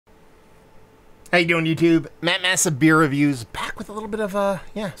How you doing, YouTube? Matt Massive Beer Reviews, back with a little bit of,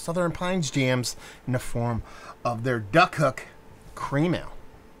 Southern Pines jams in the form of their Duck Hook Cream Ale.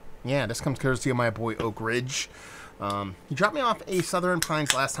 Yeah, this comes courtesy of my boy Oak Ridge. He dropped me off a Southern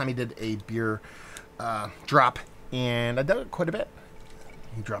Pines last time he did a beer drop, and I dug it quite a bit.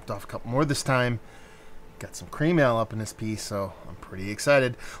 He dropped off a couple more this time. Got some cream ale up in this piece, so I'm pretty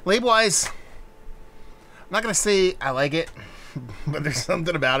excited. Label-wise, I'm not going to say I like it, but there's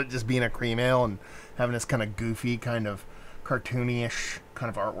something about it just being a cream ale and having this kind of goofy, kind of cartoony-ish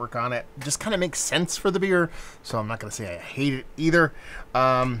kind of artwork on it. Just kind of makes sense for the beer, so I'm not going to say I hate it either.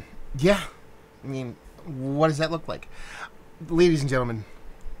 Yeah, I mean, what does that look like? Ladies and gentlemen,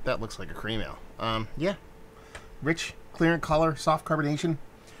 that looks like a cream ale. Yeah, rich, clear in color, soft carbonation.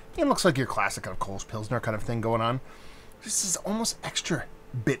 It looks like your classic kind of Kolsch Pilsner kind of thing going on. Just this almost extra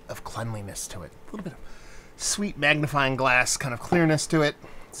bit of cleanliness to it. A little bit of sweet magnifying glass kind of clearness to it.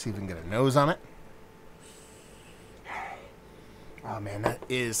 Let's see if we can get a nose on it. Oh man, that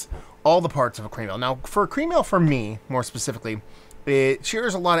is all the parts of a cream ale. Now, for a cream ale, for me, more specifically, it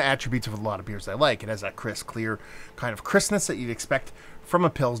shares a lot of attributes of a lot of beers I like. It has that crisp, clear kind of crispness that you'd expect from a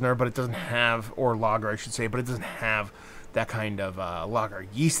Pilsner, but it doesn't have, or lager I should say, but it doesn't have that kind of lager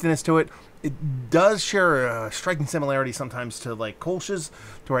yeastiness to it. It does share a striking similarity sometimes to like Kolsch's,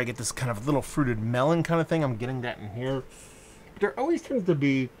 to where I get this kind of little fruited melon kind of thing. I'm getting that in here. But there always tends to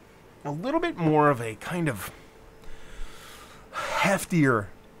be a little bit more of a kind of heftier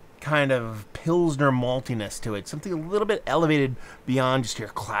kind of Pilsner maltiness to it. Something a little bit elevated beyond just your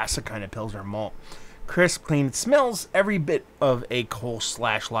classic kind of Pilsner malt. Crisp, clean. It smells every bit of a Kolsch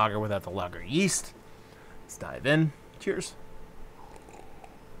 / lager without the lager yeast. Let's dive in. Cheers.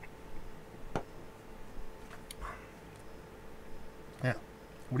 Yeah.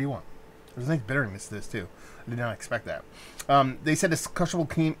 What do you want? There's a nice bitterness to this, too. I did not expect that. They said this crushable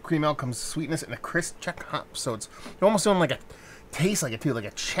cream ale comes with sweetness and a crisp Czech hop. So it's almost doing like a, tastes like it, too, like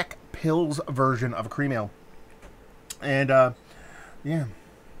a Czech Pils version of a cream ale. And, yeah.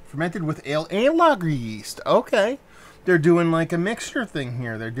 Fermented with ale and lager yeast. Okay. They're doing like a mixture thing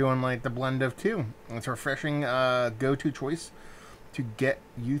here. They're doing like the blend of two. It's a refreshing go-to choice to get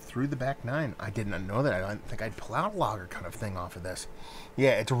you through the back nine. I did not know that. I didn't think I'd pull out a lager kind of thing off of this.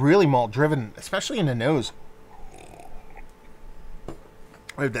 Yeah, it's really malt-driven, especially in the nose.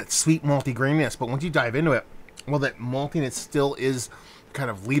 I have that sweet malty graininess, but once you dive into it, well, that maltiness still is kind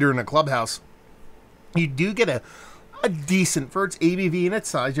of leader in the clubhouse. You do get a decent, for its ABV and its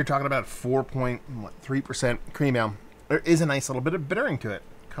size, you're talking about 4.3% cream ale. There is a nice little bit of bittering to it.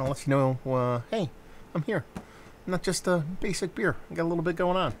 Kind of lets you know, hey, I'm here. Not just a basic beer. I got a little bit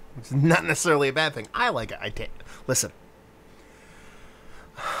going on. It's not necessarily a bad thing. I like it. Listen.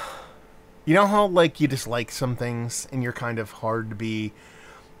 You know how, like, you dislike some things and you're kind of hard to be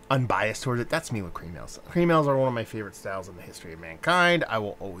unbiased towards it? That's me with cream ales. Cream ales are one of my favorite styles in the history of mankind. I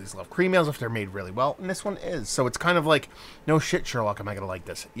will always love cream ales if they're made really well, and this one is. So it's kind of like, no shit, Sherlock, am I going to like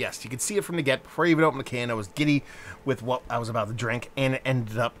this? Yes, you could see it from the get. Before I even opened the can, I was giddy with what I was about to drink, and it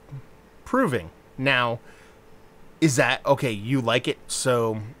ended up proving. Now, is that, okay, you like it,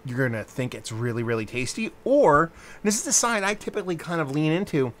 so you're going to think it's really, really tasty? Or, this is the side I typically kind of lean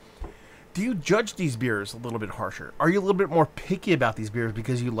into, do you judge these beers a little bit harsher? Are you a little bit more picky about these beers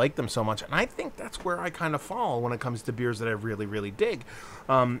because you like them so much? And I think that's where I kind of fall when it comes to beers that I really, really dig.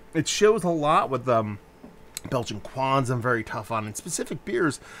 It shows a lot with Belgian Quads I'm very tough on. And specific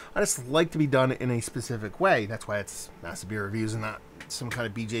beers, I just like to be done in a specific way. That's why it's Massive Beer Reviews and not some kind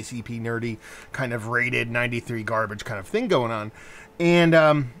of BJCP nerdy kind of rated 93 garbage kind of thing going on.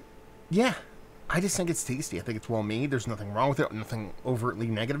 And, yeah. I just think it's tasty. I think it's well made. There's nothing wrong with it. Nothing overtly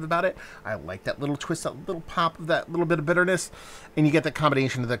negative about it. I like that little twist, that little pop of that little bit of bitterness. And you get the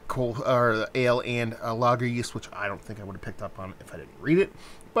combination of the the ale and lager yeast, which I don't think I would have picked up on if I didn't read it.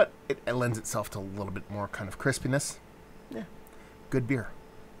 But it lends itself to a little bit more kind of crispiness. Yeah, good beer.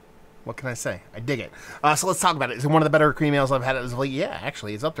 What can I say? I dig it. So let's talk about it. Is it one of the better cream ales I've had as of late? Yeah,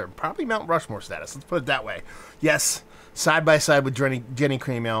 actually, it's up there. Probably Mount Rushmore status. Let's put it that way. Yes, side by side with Jenny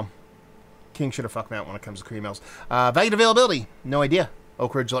Cream Ale. King should have fucked me out when it comes to cream ales. Value and availability, no idea.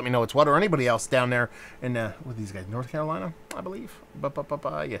 Oak Ridge, let me know it's what, or anybody else down there in, what are these guys, North Carolina, I believe?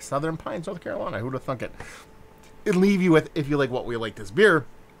 Yeah, Southern Pines, North Carolina, who'd have thunk it? It'll leave you with, if you like what we like this beer,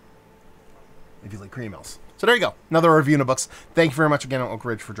 if you like cream ales. So there you go, another review in the books. Thank you very much again, Oak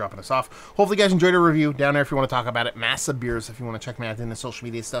Ridge, for dropping us off. Hopefully you guys enjoyed our review. Down there if you want to talk about it. Massive Beers, if you want to check me out in the social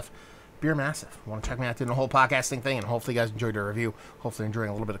media stuff. Beer Massive. Want to check me out doing the whole podcasting thing, and hopefully you guys enjoyed our review. Hopefully enjoying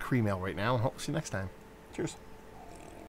a little bit of cream ale right now, and hope to see you next time. Cheers.